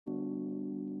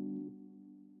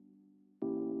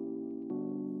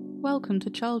Welcome to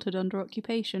Childhood Under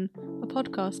Occupation, a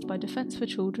podcast by Defence for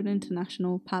Children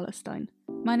International, Palestine.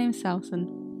 My name's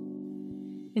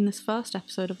Salson. In this first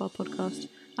episode of our podcast,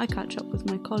 I catch up with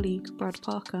my colleague, Brad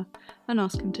Parker, and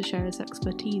ask him to share his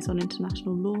expertise on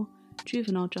international law,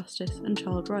 juvenile justice and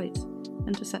child rights,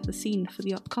 and to set the scene for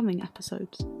the upcoming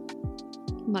episodes.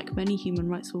 Like many human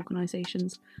rights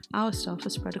organisations, our staff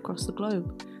are spread across the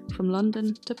globe, from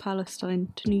London to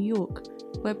Palestine to New York,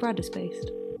 where Brad is based.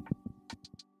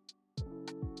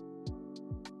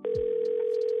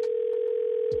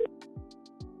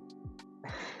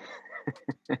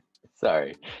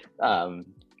 Sorry.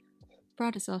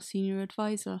 Brad is our senior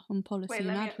advisor on policy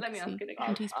and advocacy, let me ask it again.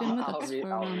 and he's been with us for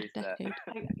around a decade.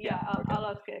 I'll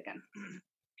ask it again.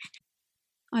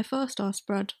 I first asked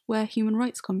Brad where human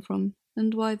rights come from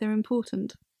and why they're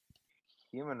important.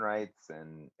 Human rights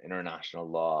and international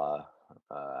law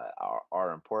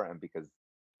are important because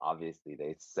obviously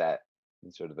they set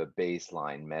sort of a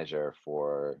baseline measure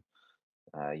for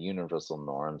universal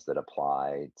norms that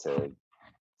apply to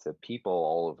people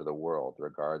all over the world,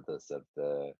 regardless of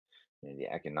the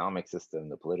economic system,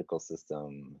 the political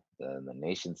system, the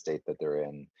nation state that they're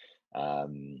in.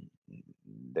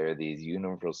 There are these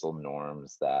universal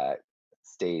norms that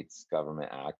states, government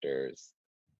actors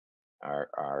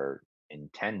are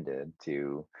intended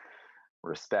to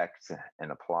respect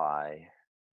and apply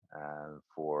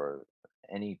for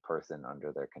any person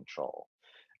under their control.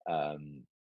 When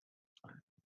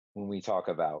we talk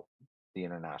about the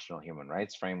international human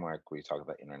rights framework, we talk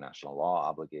about international law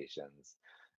obligations,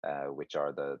 which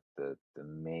are the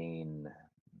main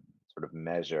sort of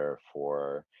measure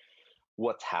for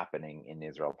what's happening in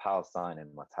Israel-Palestine and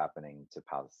what's happening to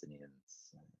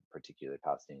Palestinians, particularly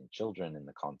Palestinian children, in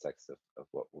the context of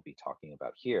what we'll be talking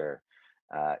about here.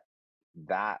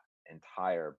 That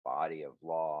entire body of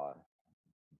law,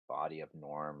 body of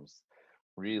norms,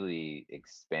 really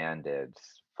expanded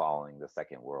following the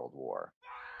Second World War.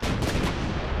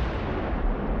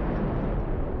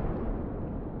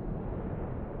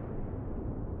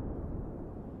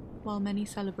 While many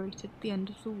celebrated the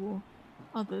end of the war,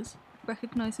 others,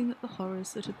 recognising that the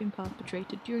horrors that had been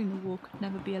perpetrated during the war could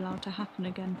never be allowed to happen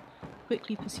again,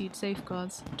 quickly pursued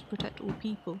safeguards to protect all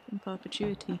people in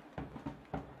perpetuity.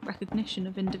 Recognition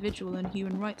of individual and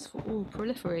human rights for all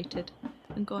proliferated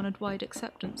and garnered wide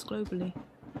acceptance globally.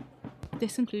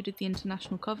 This included the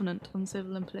International Covenant on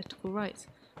Civil and Political Rights,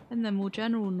 and then more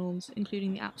general norms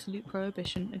including the absolute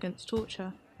prohibition against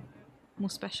torture. More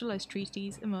specialised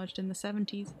treaties emerged in the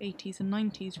 70s, 80s and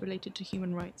 90s related to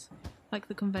human rights, like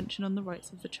the Convention on the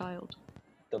Rights of the Child.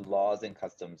 The laws and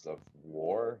customs of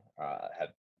war have,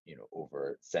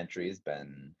 over centuries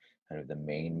been kind of the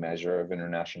main measure of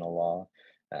international law.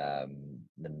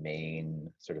 The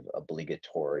main sort of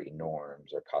obligatory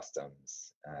norms or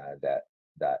customs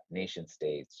that nation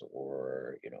states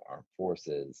or armed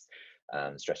forces,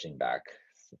 stretching back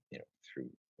through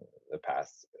the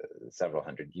past several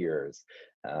hundred years,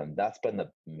 that's been the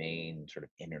main sort of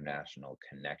international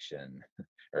connection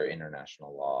or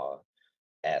international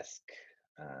law-esque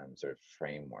sort of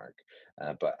framework.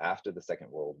 But after the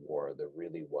Second World War, there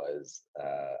really was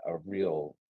a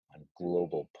real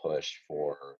global push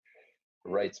for a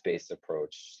rights-based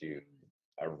approach to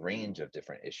a range of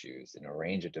different issues and a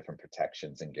range of different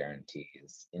protections and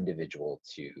guarantees individual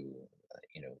to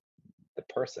the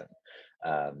person.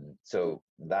 So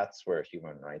that's where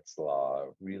human rights law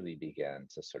really began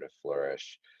to sort of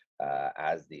flourish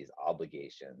as these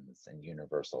obligations and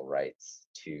universal rights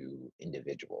to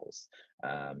individuals,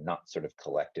 not sort of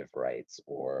collective rights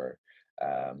or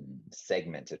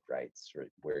segmented rights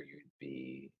where you'd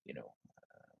be,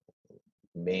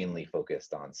 mainly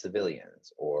focused on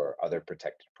civilians or other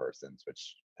protected persons,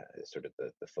 which is sort of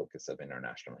the focus of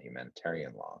international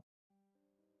humanitarian law.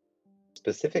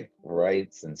 Specific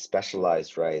rights and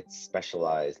specialized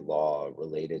law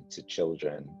related to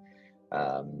children,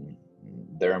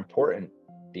 they're important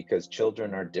because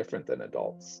children are different than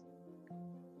adults.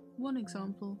 One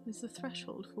example is the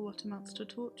threshold for what amounts to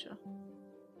torture.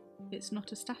 It's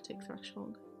not a static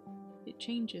threshold. It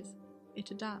changes,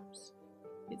 it adapts,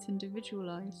 it's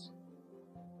individualized.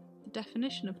 The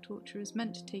definition of torture is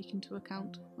meant to take into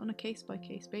account, on a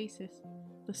case-by-case basis,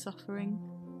 the suffering,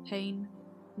 pain,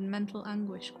 and mental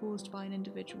anguish caused by an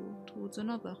individual towards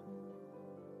another.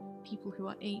 People who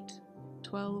are 8,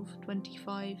 12,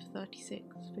 25,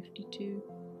 36, 52,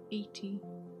 80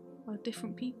 are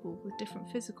different people with different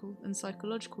physical and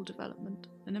psychological development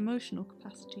and emotional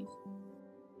capacities.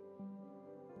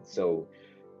 So,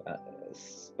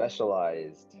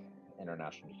 specialized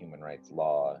international human rights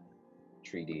law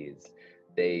treaties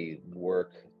they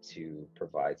work to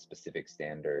provide specific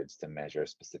standards to measure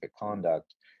specific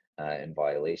conduct and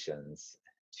violations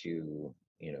to,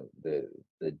 the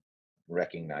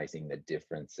recognizing the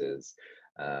differences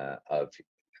of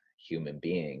human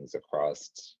beings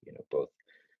across, both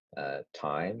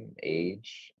time,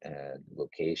 age, and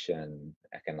location,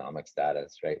 economic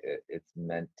status, right? It's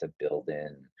meant to build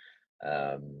in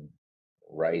um,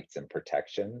 rights and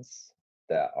protections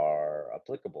that are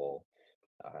applicable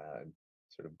uh,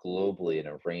 sort of globally in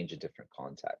a range of different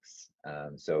contexts.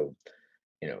 So,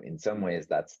 in some ways,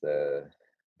 that's the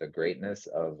greatness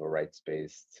of a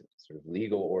rights-based sort of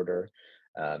legal order.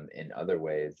 In other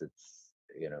ways,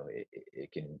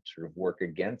 it can sort of work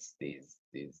against these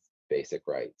basic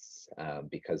rights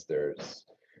because there's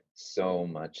so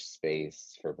much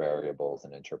space for variables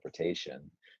and interpretation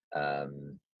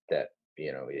that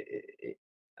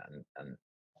on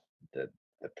the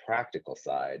the practical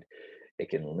side, it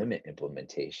can limit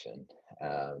implementation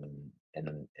um,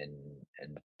 and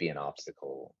be an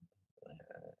obstacle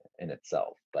in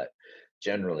itself. But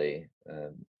generally,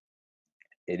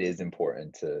 it is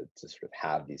important to sort of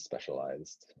have these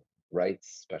specialized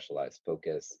rights, specialized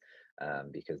focus,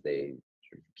 because they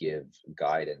sort of give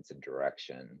guidance and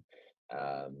direction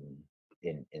um,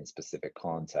 in specific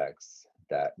contexts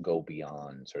that go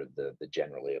beyond sort of the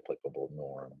generally applicable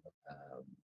norm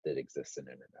that exists in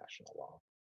international law.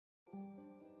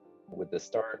 With the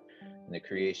start and the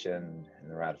creation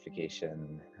and the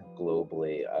ratification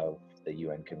globally of the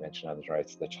UN Convention on the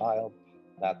Rights of the Child,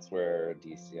 that's where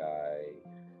DCI,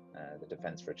 the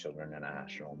Defense for Children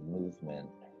International movement,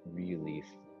 really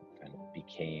kind of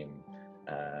became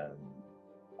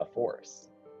a force.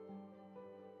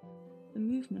 The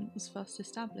movement was first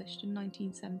established in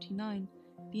 1979,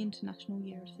 the International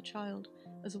Year of the Child,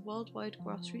 as a worldwide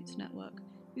grassroots network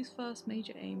whose first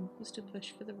major aim was to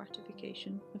push for the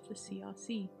ratification of the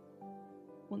CRC.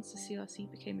 Once the CRC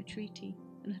became a treaty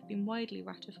and had been widely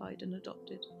ratified and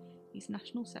adopted, these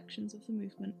national sections of the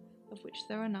movement, of which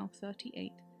there are now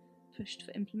 38, pushed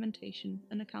for implementation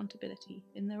and accountability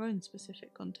in their own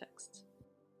specific contexts.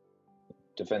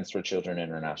 Defense for Children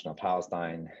International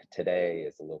Palestine today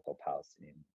is a local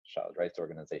Palestinian child rights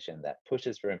organization that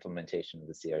pushes for implementation of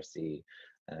the CRC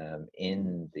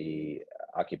in the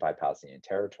Occupied Palestinian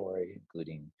Territory,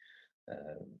 including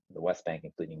the West Bank,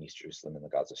 including East Jerusalem and the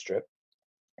Gaza Strip.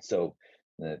 So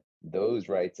those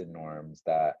rights and norms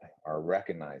that are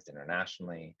recognized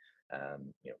internationally,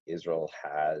 Israel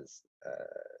has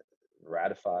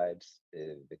ratified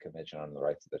the Convention on the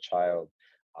Rights of the Child,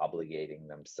 obligating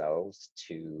themselves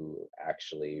to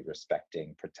actually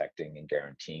respecting, protecting, and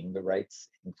guaranteeing the rights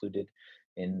included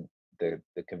in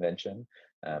the convention.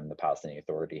 The Palestinian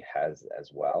Authority has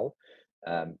as well.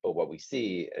 But what we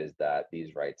see is that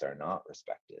these rights are not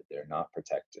respected, they're not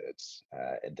protected,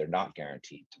 and they're not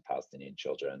guaranteed to Palestinian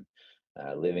children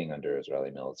living under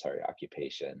Israeli military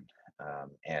occupation.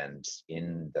 And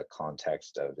in the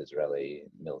context of Israeli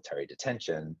military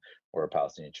detention, where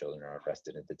Palestinian children are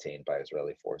arrested and detained by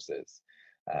Israeli forces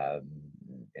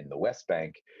in the West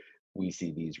Bank, we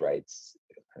see these rights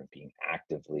kind of being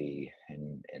actively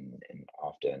and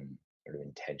often sort of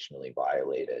intentionally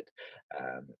violated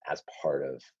as part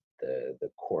of the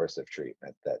course of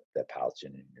treatment that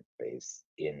Palestinians face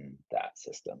in that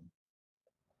system.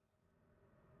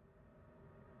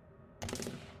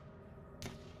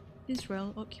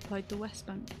 Israel occupied the West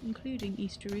Bank, including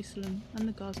East Jerusalem and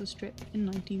the Gaza Strip, in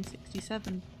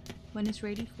 1967, when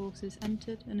Israeli forces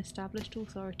entered and established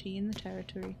authority in the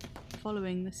territory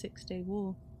following the Six-Day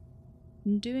War.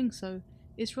 In doing so,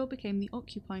 Israel became the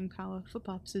occupying power for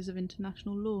purposes of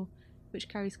international law, which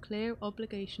carries clear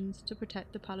obligations to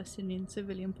protect the Palestinian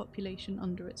civilian population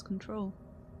under its control.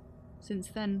 Since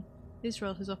then,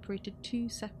 Israel has operated two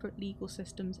separate legal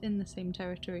systems in the same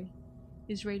territory.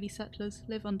 Israeli settlers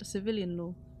live under civilian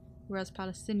law, whereas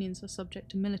Palestinians are subject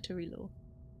to military law.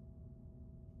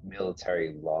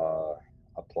 Military law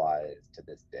applies to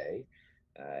this day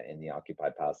in the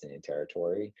occupied Palestinian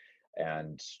territory.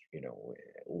 And,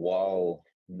 while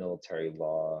military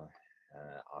law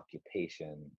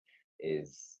occupation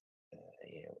is,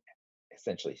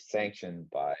 essentially sanctioned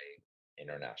by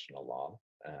international law,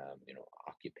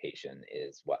 occupation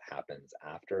is what happens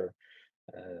after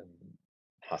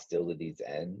hostilities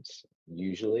end,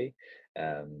 usually.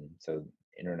 So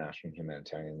international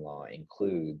humanitarian law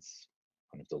includes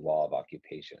kind of the law of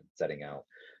occupation, setting out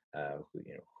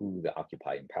who the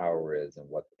occupying power is and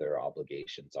what their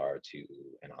obligations are to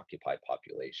an occupied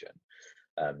population.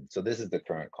 So this is the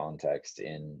current context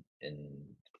in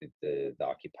the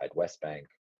occupied West Bank.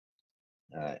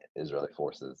 Israeli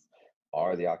forces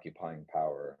are the occupying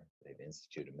power. They've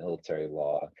instituted military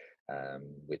law,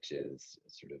 which is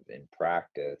sort of in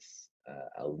practice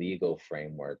a legal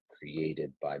framework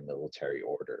created by military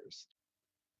orders.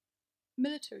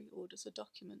 Military orders are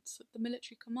documents that the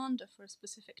military commander for a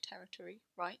specific territory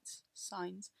writes,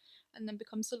 signs, and then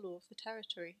becomes the law of the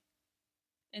territory.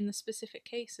 In the specific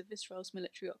case of Israel's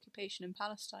military occupation in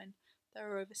Palestine, there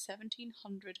are over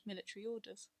 1,700 military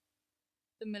orders.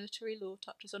 The military law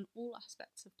touches on all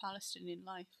aspects of Palestinian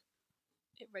life.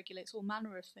 It regulates all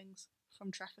manner of things,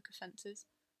 from traffic offences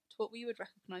to what we would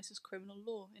recognise as criminal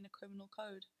law in a criminal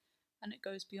code, and it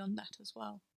goes beyond that as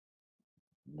well.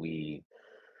 We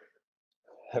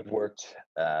have worked,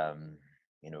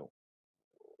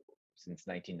 since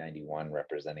 1991,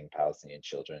 representing Palestinian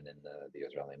children in the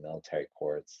Israeli military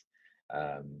courts,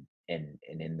 and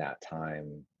in that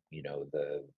time,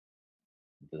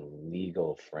 the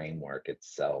legal framework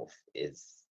itself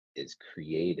is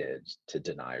created to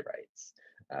deny rights.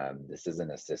 This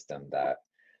isn't a system that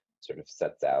sort of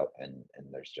sets out and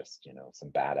there's just some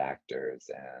bad actors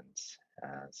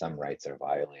and some rights are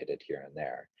violated here and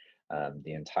there.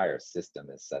 The entire system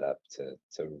is set up to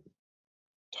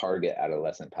target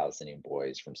adolescent Palestinian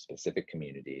boys from specific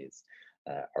communities,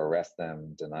 arrest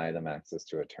them, deny them access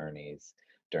to attorneys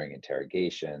during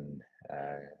interrogation,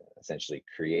 essentially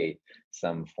create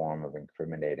some form of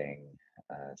incriminating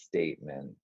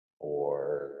statement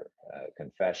or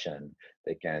confession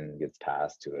that then gets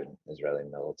passed to an Israeli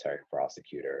military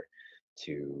prosecutor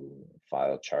to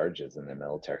file charges in the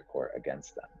military court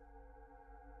against them.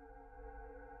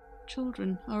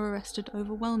 Children are arrested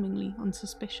overwhelmingly on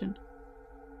suspicion.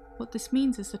 What this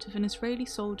means is that if an Israeli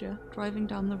soldier driving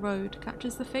down the road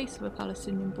catches the face of a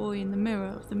Palestinian boy in the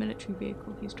mirror of the military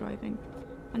vehicle he's driving,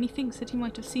 and he thinks that he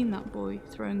might have seen that boy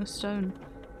throwing a stone,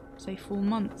 say 4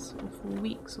 months or 4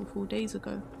 weeks or 4 days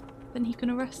ago, then he can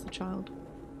arrest the child.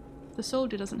 The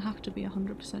soldier doesn't have to be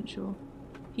 100% sure.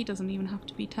 He doesn't even have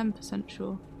to be 10%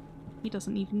 sure. He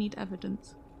doesn't even need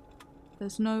evidence.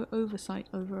 There's no oversight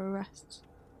over arrests.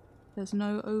 There's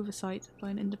no oversight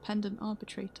by an independent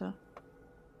arbitrator.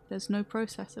 There's no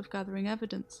process of gathering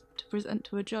evidence to present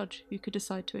to a judge who could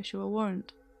decide to issue a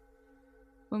warrant.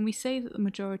 When we say that the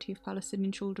majority of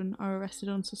Palestinian children are arrested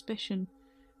on suspicion,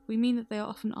 we mean that they are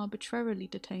often arbitrarily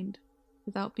detained,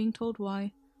 without being told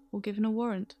why or given a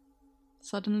warrant,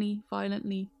 suddenly,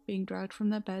 violently being dragged from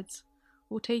their beds,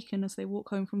 or taken as they walk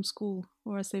home from school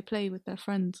or as they play with their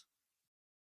friends.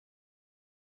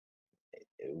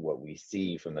 What we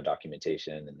see from the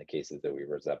documentation and the cases that we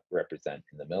represent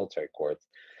in the military courts,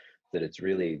 that it's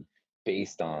really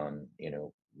based on,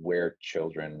 where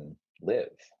children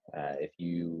live. If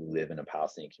you live in a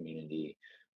Palestinian community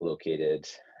located,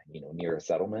 near a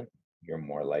settlement, you're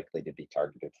more likely to be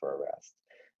targeted for arrest.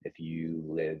 If you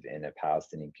live in a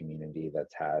Palestinian community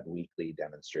that's had weekly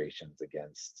demonstrations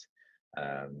against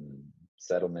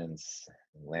settlements,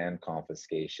 land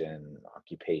confiscation,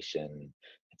 occupation,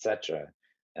 etc.,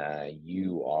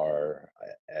 you are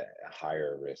at a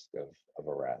higher risk of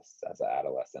arrest as an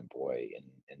adolescent boy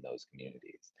in those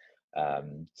communities.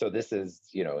 So this is,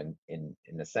 in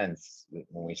a sense,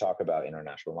 when we talk about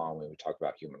international law, when we talk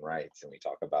about human rights, and we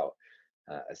talk about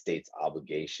a state's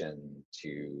obligation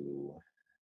to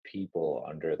people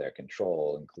under their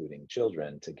control, including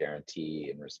children, to guarantee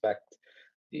and respect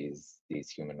these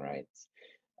human rights.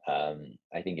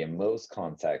 I think in most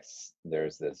contexts,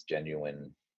 there's this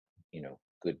genuine,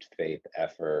 good faith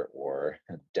effort or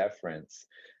deference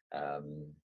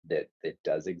that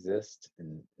does exist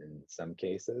in some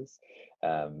cases.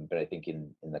 But I think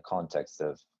in the context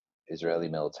of Israeli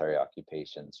military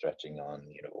occupation stretching on,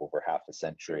 over half a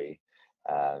century,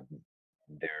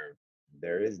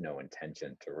 there is no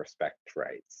intention to respect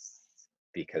rights,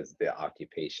 because the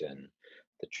occupation,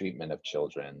 the treatment of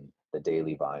children, the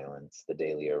daily violence, the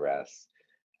daily arrests,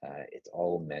 it's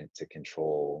all meant to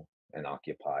control an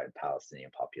occupied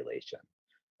Palestinian population,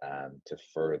 to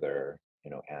further,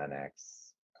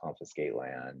 annex, confiscate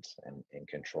land, and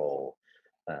control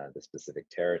the specific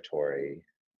territory,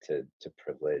 to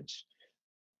privilege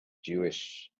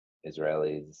Jewish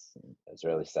Israelis,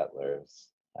 Israeli settlers,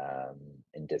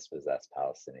 and dispossess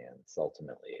Palestinians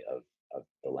ultimately of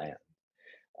the land.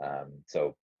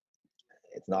 So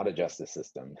it's not a justice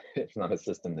system. It's not a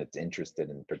system that's interested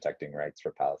in protecting rights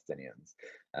for Palestinians.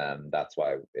 That's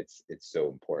why it's so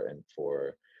important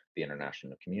for the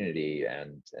international community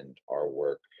and our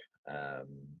work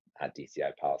at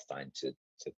DCI Palestine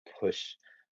to push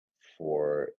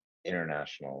for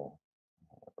international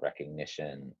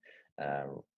recognition,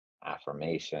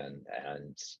 affirmation,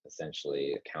 and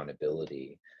essentially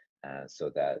accountability, so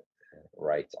that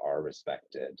rights are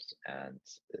respected and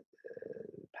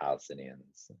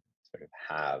Palestinians sort of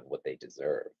have what they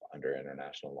deserve under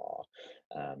international law,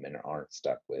 and aren't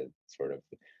stuck with sort of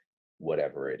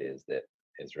whatever it is that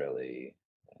Israeli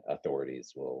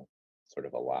authorities will sort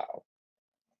of allow.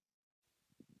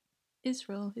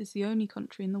 Israel is the only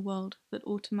country in the world that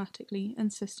automatically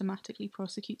and systematically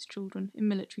prosecutes children in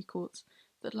military courts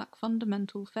that lack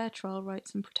fundamental fair trial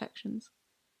rights and protections.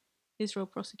 Israel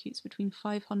prosecutes between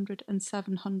 500 and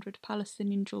 700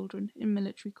 Palestinian children in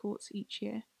military courts each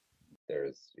year.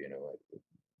 There's,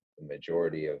 a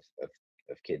majority of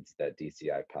kids that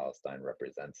DCI Palestine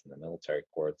represents in the military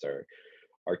courts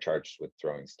are charged with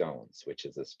throwing stones, which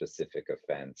is a specific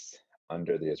offense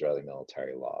under the Israeli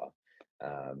military law,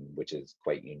 which is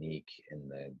quite unique in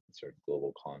the sort of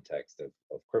global context of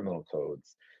criminal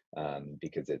codes,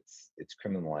 because it's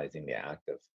criminalizing the act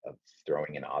of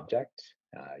throwing an object.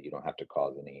 You don't have to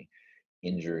cause any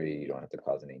injury, you don't have to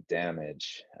cause any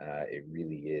damage. It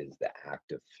really is the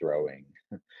act of throwing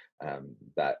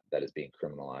that is being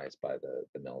criminalized by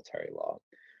the military law.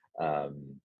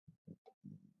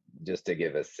 Just to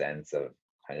give a sense of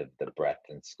kind of the breadth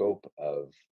and scope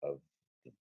of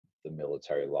the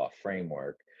military law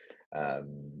framework,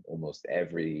 almost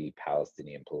every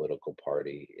Palestinian political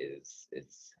party is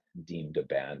deemed a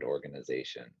banned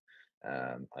organization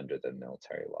under the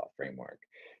military law framework.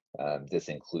 This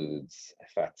includes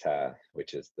Fatah,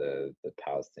 which is the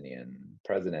Palestinian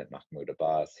president, Mahmoud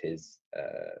Abbas, his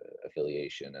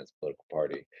affiliation as a political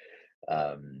party.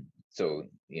 So,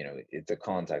 it's a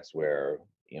context where,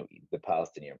 the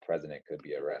Palestinian president could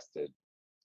be arrested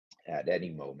at any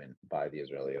moment by the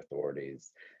Israeli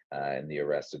authorities, and the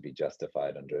arrest would be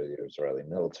justified under the Israeli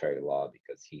military law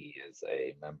because he is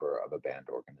a member of a banned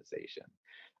organization.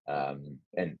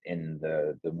 And in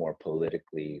the more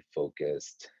politically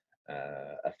focused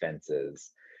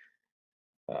offenses,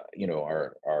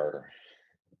 are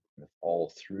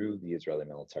all through the Israeli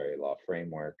military law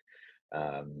framework,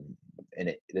 and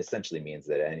it essentially means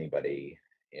that anybody,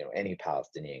 any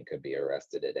Palestinian could be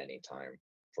arrested at any time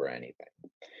for anything.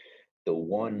 The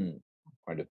one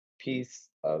kind of piece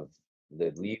of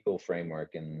the legal framework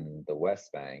in the West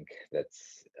Bank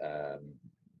that's,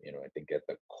 I think at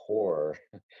the core,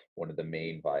 one of the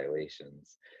main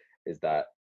violations is that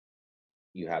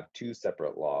you have two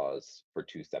separate laws for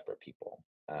two separate people.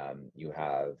 You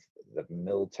have the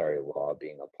military law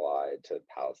being applied to the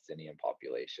Palestinian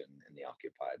population in the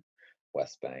occupied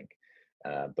West Bank,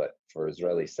 but for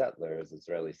Israeli settlers,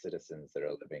 Israeli citizens that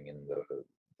are living in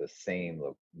the same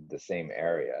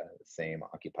area, the same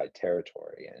occupied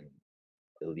territory and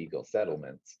illegal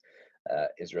settlements,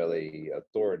 Israeli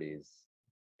authorities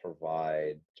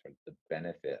provide sort of the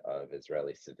benefit of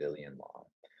Israeli civilian law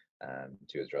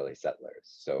to Israeli settlers.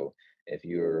 So if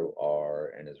you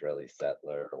are an Israeli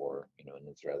settler or an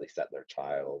Israeli settler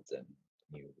child, and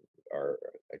you are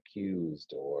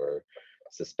accused or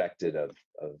suspected of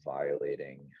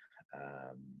violating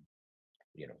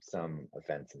some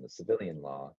offense in the civilian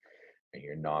law, and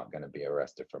you're not going to be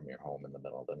arrested from your home in the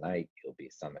middle of the night. You'll be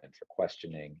summoned for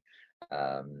questioning.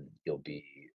 You'll be,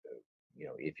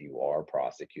 if you are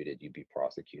prosecuted, you'd be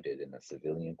prosecuted in a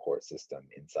civilian court system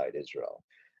inside Israel.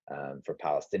 For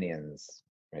Palestinians,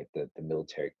 right, the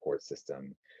military court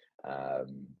system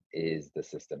is the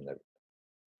system that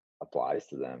applies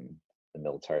to them. The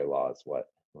military law is what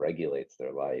regulates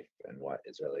their life and what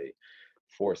Israeli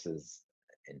forces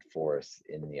enforce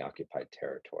in the occupied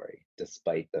territory,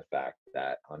 despite the fact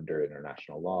that under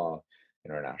international law,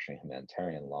 international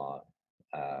humanitarian law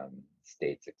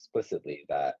states explicitly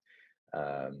that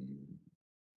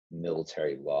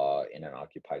military law in an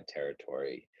occupied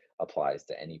territory applies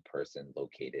to any person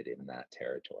located in that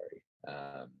territory.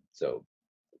 So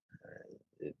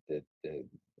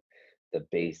the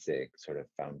basic sort of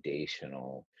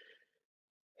foundational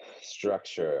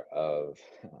structure of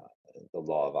the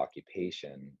law of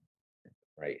occupation,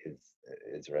 right, is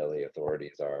Israeli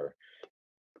authorities are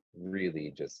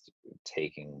really just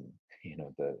taking,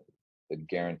 the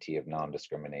guarantee of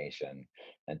non-discrimination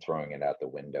and throwing it out the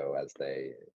window as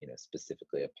they,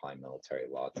 specifically apply military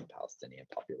law to the Palestinian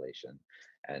population,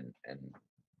 and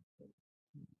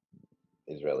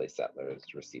Israeli settlers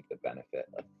receive the benefit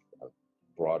of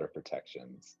broader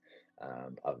protections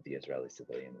of the Israeli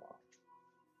civilian law.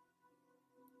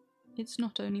 It's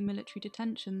not only military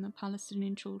detention that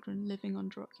Palestinian children living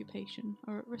under occupation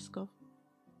are at risk of.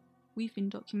 We've been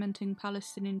documenting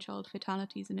Palestinian child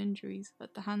fatalities and injuries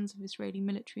at the hands of Israeli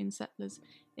military and settlers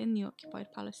in the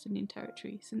occupied Palestinian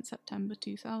territory since September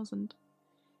 2000.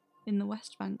 In the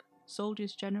West Bank,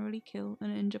 soldiers generally kill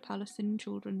and injure Palestinian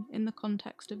children in the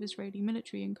context of Israeli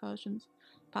military incursions,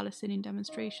 Palestinian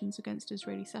demonstrations against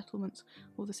Israeli settlements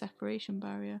or the separation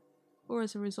barrier, or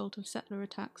as a result of settler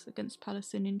attacks against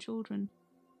Palestinian children.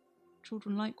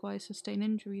 Children likewise sustain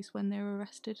injuries when they are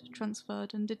arrested,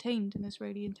 transferred and detained in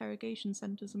Israeli interrogation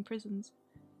centres and prisons.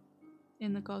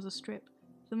 In the Gaza Strip,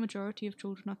 the majority of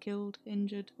children are killed,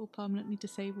 injured or permanently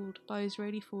disabled by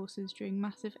Israeli forces during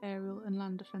massive aerial and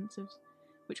land offensives,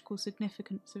 which cause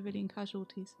significant civilian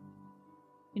casualties.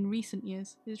 In recent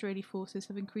years, Israeli forces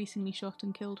have increasingly shot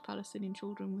and killed Palestinian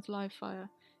children with live fire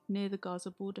near the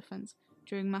Gaza border fence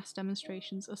during mass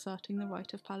demonstrations asserting the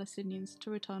right of Palestinians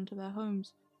to return to their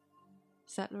homes.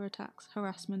 Settler attacks,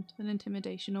 harassment and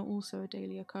intimidation are also a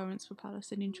daily occurrence for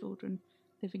Palestinian children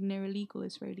living near illegal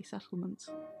Israeli settlements.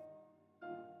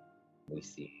 We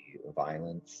see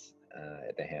violence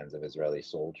at the hands of Israeli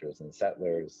soldiers and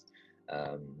settlers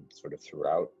sort of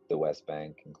throughout the West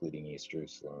Bank, including East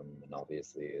Jerusalem, and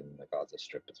obviously in the Gaza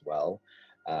Strip as well.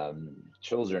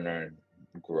 Children are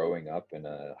growing up in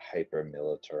a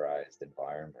hyper-militarized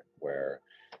environment where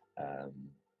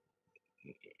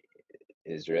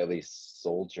Israeli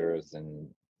soldiers and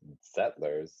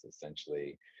settlers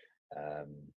essentially,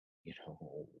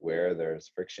 where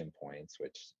there's friction points,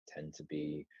 which tend to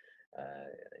be,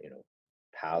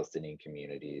 Palestinian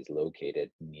communities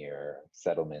located near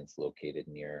settlements, located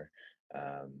near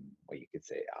what you could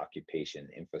say occupation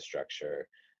infrastructure,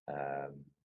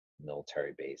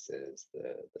 military bases,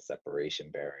 the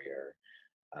separation barrier,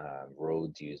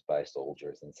 roads used by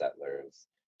soldiers and settlers,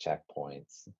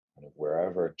 checkpoints, kind of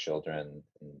wherever children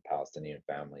and Palestinian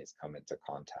families come into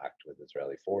contact with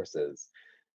Israeli forces,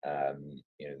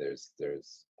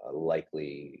 there's a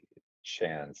likely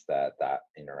chance that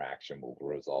interaction will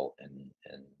result in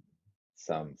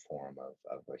some form of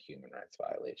a human rights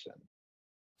violation.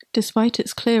 Despite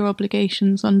its clear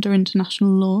obligations under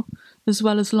international law, as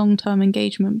well as long-term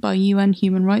engagement by UN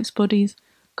human rights bodies,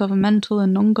 governmental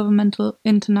and non-governmental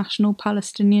international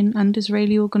Palestinian and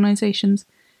Israeli organizations,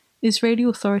 Israeli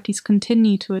authorities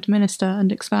continue to administer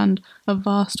and expand a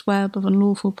vast web of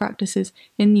unlawful practices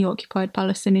in the occupied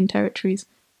Palestinian territories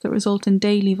that result in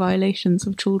daily violations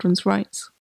of children's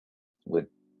rights. With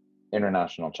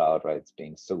international child rights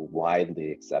being so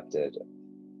widely accepted,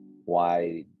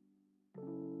 why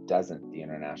doesn't the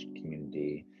international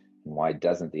community and why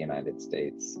doesn't the United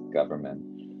States government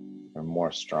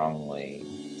more strongly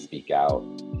speak out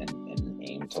and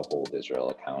aim to hold Israel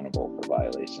accountable for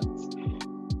violations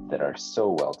that are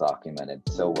so well documented,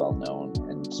 so well known,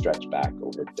 and stretch back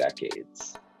over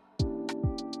decades?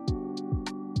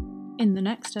 In the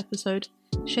next episode,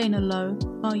 Shayna Lowe,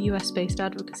 our US-based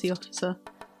advocacy officer,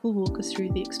 will walk us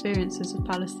through the experiences of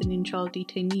Palestinian child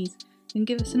detainees and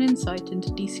give us an insight into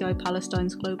DCI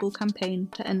Palestine's global campaign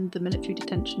to end the military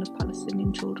detention of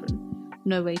Palestinian children,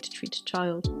 No Way to Treat a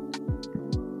Child.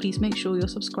 Please make sure you're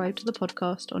subscribed to the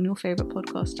podcast on your favourite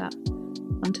podcast app.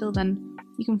 Until then,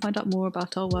 you can find out more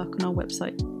about our work on our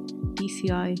website,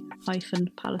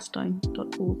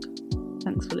 dci-palestine.org.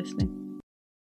 Thanks for listening.